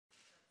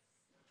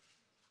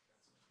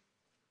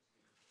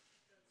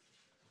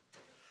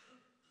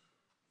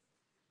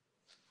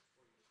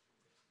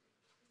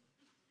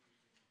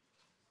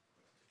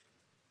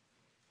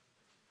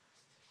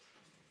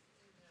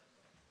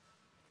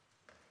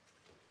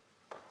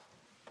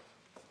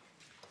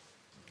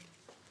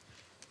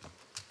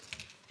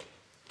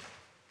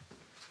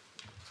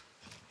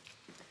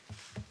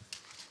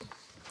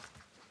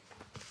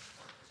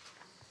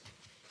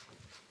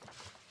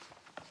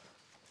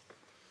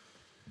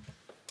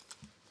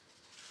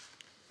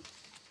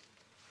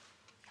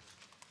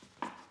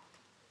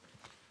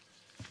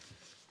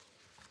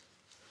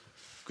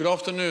Good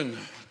afternoon.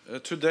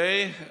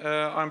 Today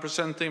I'm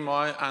presenting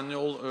my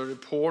annual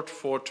report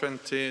for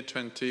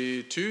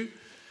 2022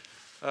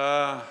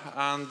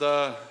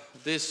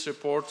 this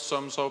report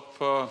sums up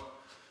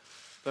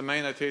the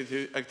main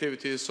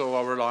activities of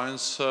our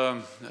alliance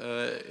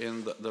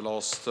in the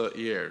last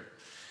year.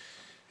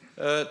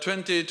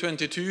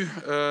 2022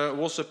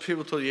 was a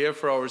pivotal year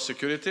for our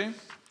security.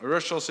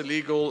 Russia's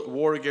illegal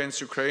war against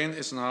Ukraine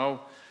is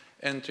now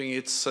entering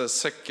its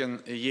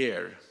second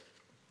year.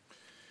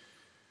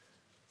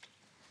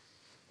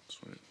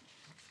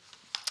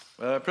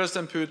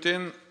 President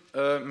Putin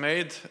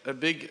made a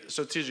big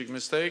strategic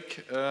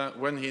mistake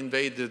when he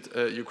invaded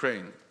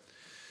Ukraine.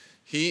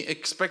 He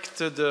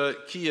expected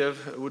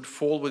Kiev would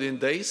fall within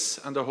days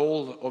and the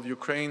whole of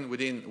Ukraine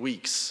within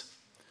weeks.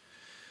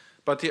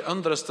 But he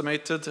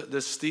underestimated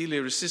the steely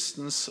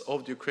resistance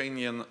of the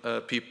Ukrainian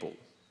people.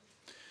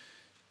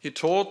 He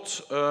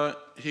thought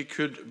he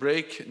could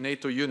break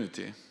NATO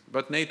unity,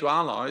 but NATO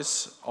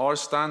allies are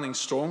standing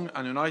strong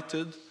and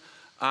united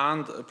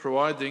and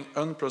providing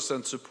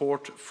unprecedented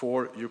support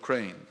for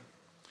Ukraine.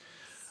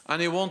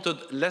 And he wanted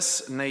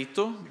less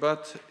NATO,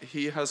 but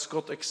he has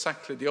got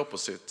exactly the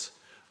opposite,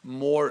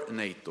 more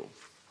NATO.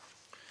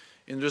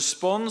 In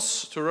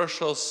response to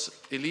Russia's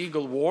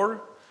illegal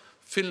war,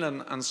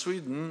 Finland and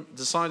Sweden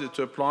decided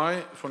to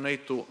apply for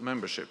NATO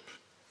membership,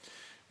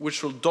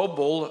 which will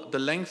double the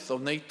length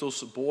of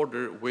NATO's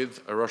border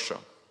with Russia.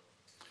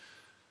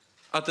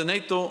 At the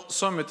NATO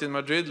summit in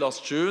Madrid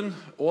last June,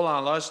 all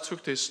allies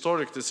took the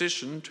historic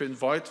decision to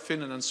invite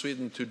Finland and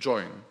Sweden to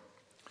join.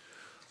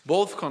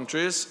 Both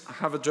countries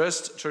have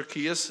addressed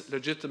Turkey's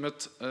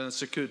legitimate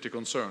security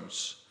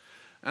concerns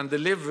and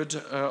delivered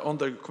on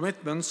their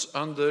commitments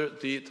under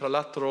the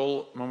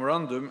trilateral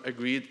memorandum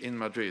agreed in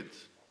Madrid.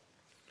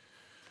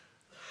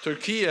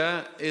 Turkey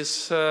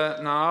is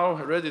now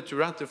ready to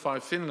ratify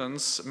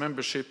Finland's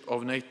membership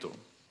of NATO.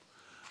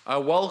 I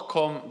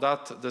welcome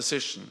that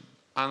decision,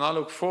 and I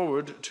look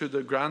forward to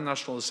the Grand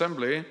National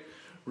Assembly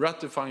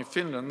ratifying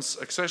Finland's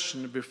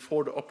accession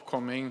before the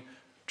upcoming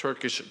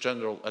Turkish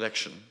general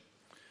election.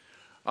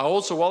 I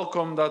also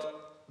welcome that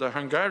the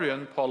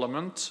Hungarian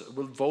parliament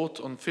will vote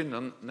on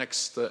Finland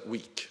next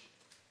week.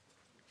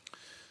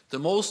 The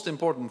most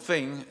important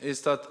thing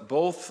is that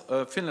both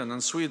Finland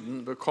and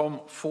Sweden become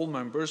full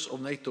members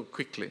of NATO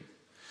quickly,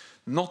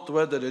 not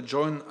whether they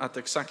join at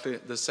exactly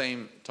the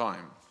same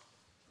time.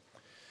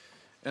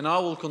 And I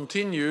will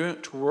continue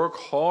to work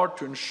hard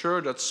to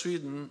ensure that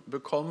Sweden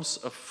becomes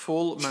a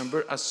full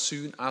member as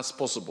soon as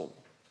possible,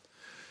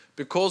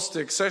 because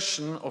the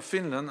accession of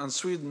Finland and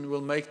Sweden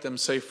will make them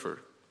safer,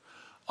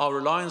 our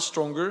alliance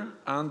stronger,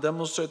 and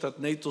demonstrate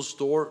that NATO's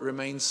door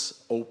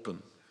remains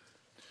open.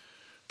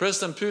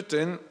 President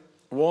Putin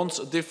wants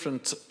a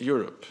different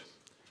Europe.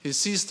 He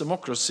sees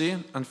democracy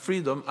and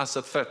freedom as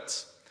a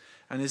threat,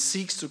 and he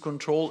seeks to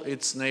control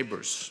its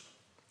neighbors.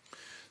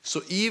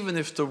 So even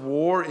if the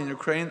war in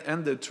Ukraine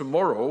ended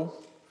tomorrow,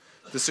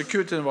 the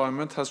security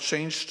environment has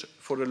changed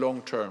for the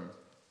long term.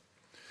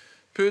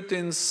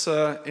 Putin's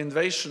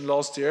invasion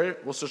last year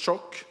was a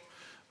shock,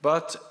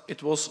 but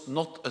it was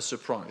not a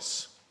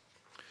surprise.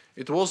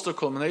 It was the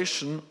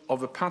culmination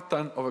of a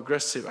pattern of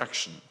aggressive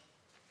action.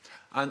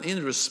 And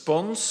in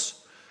response,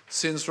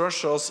 since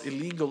Russia's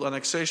illegal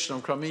annexation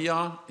of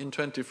Crimea in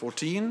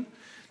 2014,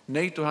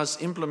 NATO has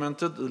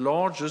implemented the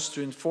largest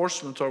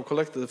reinforcement of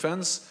collective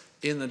defense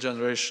in a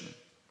generation.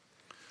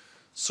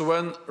 So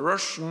when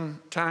Russian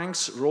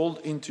tanks rolled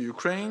into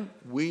Ukraine,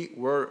 we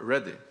were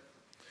ready.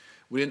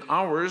 Within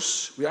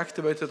hours, we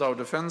activated our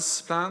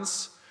defense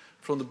plans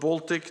from the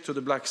Baltic to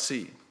the Black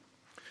Sea.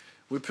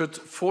 We put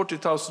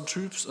 40,000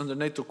 troops under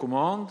NATO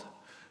command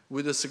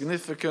with a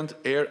significant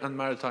air and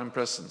maritime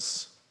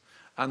presence,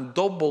 and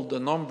doubled the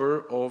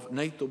number of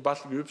NATO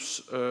battle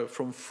groups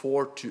from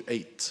 4 to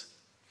 8.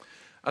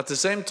 At the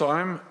same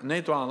time,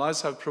 NATO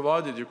allies have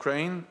provided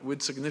Ukraine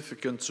with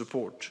significant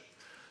support,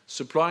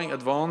 supplying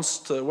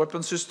advanced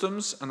weapon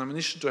systems and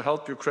ammunition to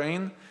help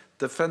Ukraine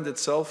defend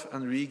itself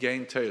and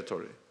regain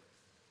territory.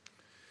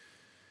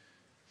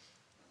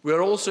 We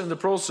are also in the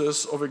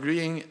process of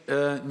agreeing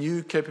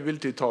new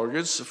capability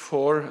targets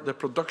for the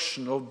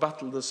production of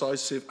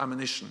battle-decisive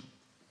ammunition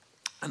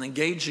and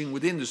engaging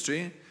with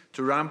industry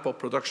to ramp up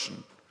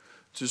production,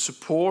 to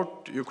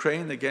support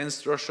Ukraine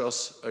against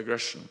Russia's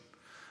aggression,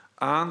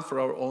 and for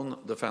our own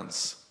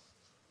defense.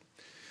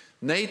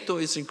 NATO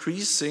is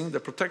increasing the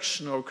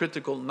protection of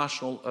critical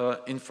national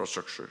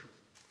infrastructure,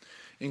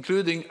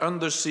 including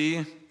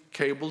undersea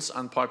cables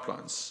and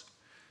pipelines.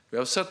 We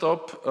have set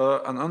up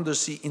an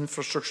undersea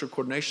infrastructure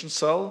coordination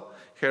cell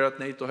here at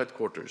NATO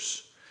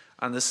headquarters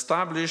and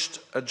established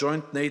a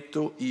joint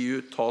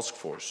NATO-EU task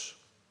force.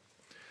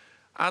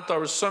 At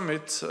our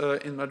summit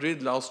in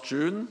Madrid last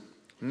June,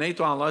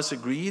 NATO allies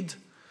agreed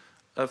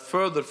a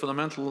further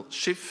fundamental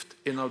shift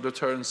in our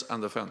deterrence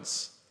and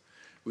defense,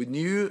 with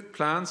new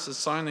plans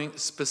assigning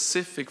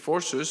specific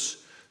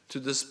forces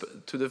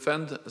to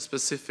defend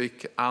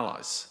specific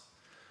allies,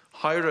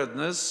 higher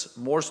readiness,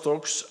 more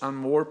stocks and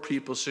more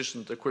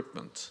pre-positioned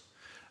equipment,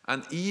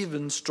 and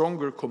even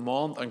stronger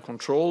command and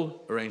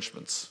control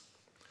arrangements.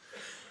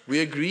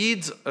 We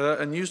agreed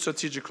a new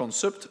strategic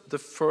concept, the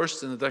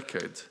first in a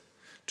decade,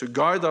 to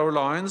guide our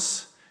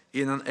alliance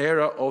in an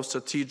era of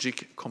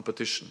strategic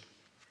competition.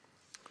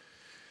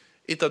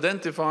 It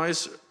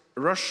identifies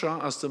Russia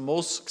as the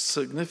most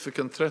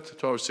significant threat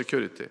to our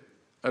security,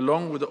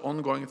 along with the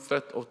ongoing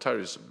threat of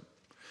terrorism,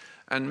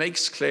 and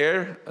makes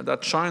clear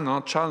that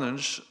China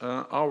challenges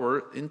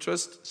our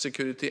interest,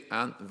 security,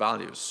 and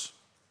values.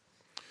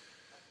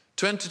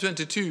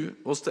 2022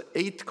 was the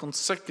 8th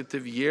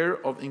consecutive year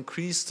of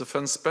increased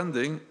defense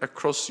spending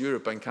across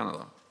Europe and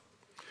Canada.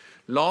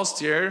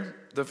 Last year,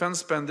 defense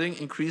spending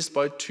increased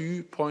by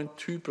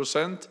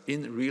 2.2%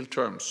 in real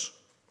terms.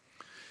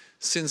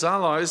 Since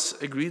allies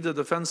agreed the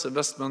defense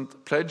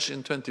investment pledge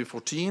in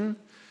 2014,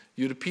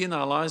 European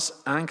allies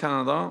and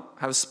Canada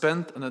have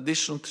spent an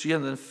additional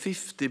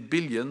 350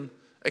 billion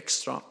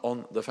extra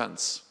on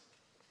defense.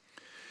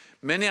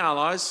 Many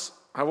allies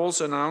have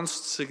also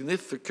announced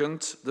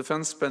significant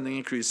defense spending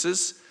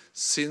increases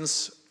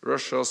since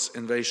Russia's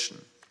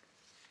invasion.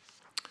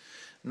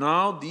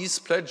 Now these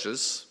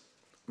pledges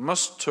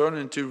must turn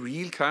into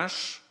real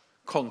cash,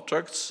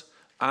 contracts,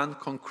 and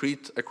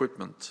concrete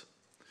equipment,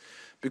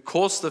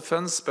 because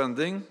defense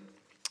spending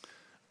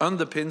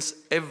underpins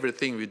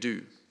everything we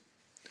do.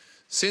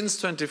 Since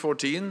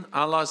 2014,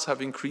 allies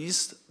have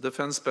increased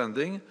defense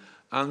spending,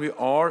 and we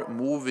are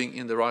moving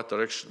in the right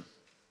direction.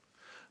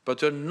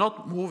 But we are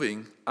not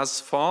moving as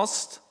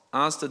fast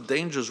as the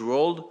dangerous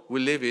world we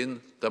live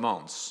in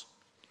demands.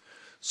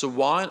 So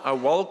while I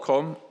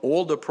welcome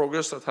all the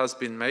progress that has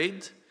been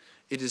made,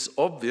 it is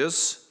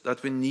obvious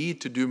that we need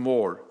to do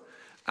more,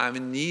 and we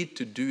need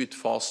to do it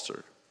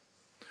faster.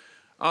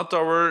 At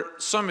our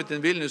summit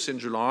in Vilnius in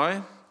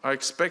July, I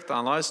expect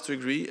allies to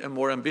agree a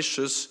more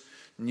ambitious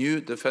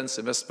new defense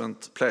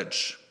investment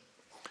pledge,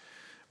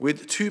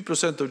 with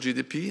 2% of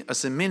GDP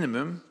as a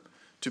minimum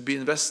to be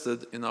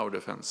invested in our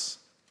defense.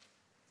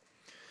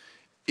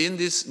 In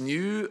this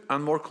new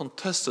and more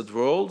contested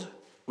world,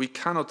 we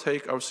cannot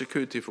take our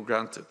security for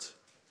granted.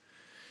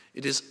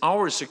 It is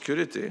our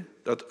security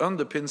that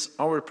underpins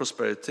our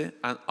prosperity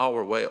and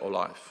our way of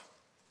life.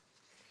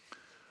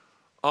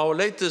 Our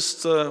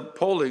latest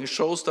polling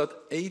shows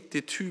that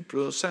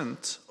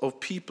 82% of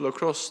people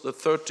across the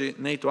 30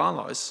 NATO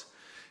allies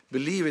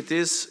believe it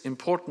is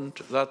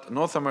important that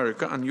North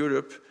America and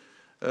Europe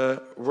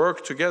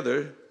work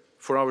together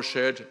for our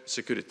shared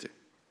security.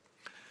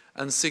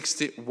 And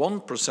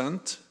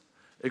 61%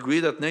 agree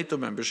that NATO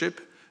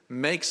membership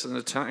makes an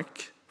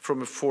attack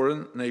from a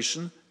foreign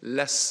nation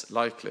less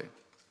likely.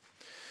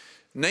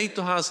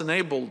 NATO has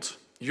enabled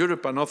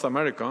Europe and North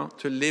America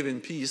to live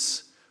in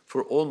peace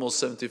for almost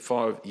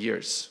 75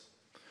 years.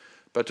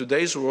 But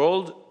today's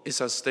world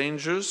is as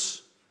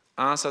dangerous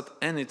as at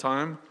any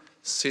time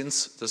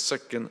since the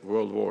Second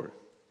World War.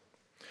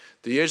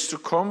 The years to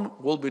come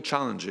will be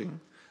challenging,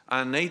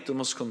 and NATO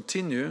must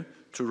continue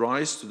to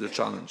rise to the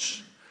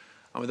challenge.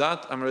 And with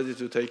that, I'm ready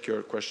to take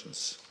your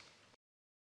questions.